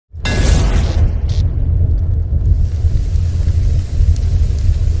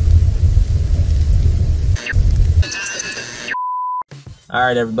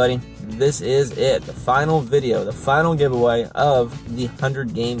Alright everybody, this is it, the final video, the final giveaway of the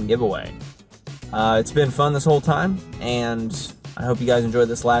 100 game giveaway. It's been fun this whole time, and I hope you guys enjoyed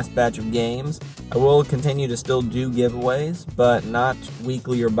this last batch of games. I will continue to still do giveaways, but not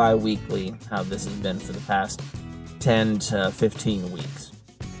weekly or bi-weekly, how this has been for the past 10 to 15 weeks.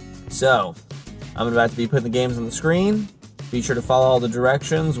 So, I'm about to be putting the games on the screen. Be sure to follow all the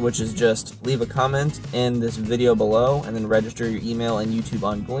directions, which is just leave a comment in this video below and then register your email and YouTube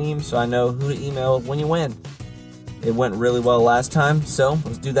on Gleam so I know who to email when you win. It went really well last time, so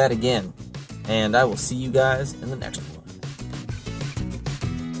let's do that again. And I will see you guys in the next one.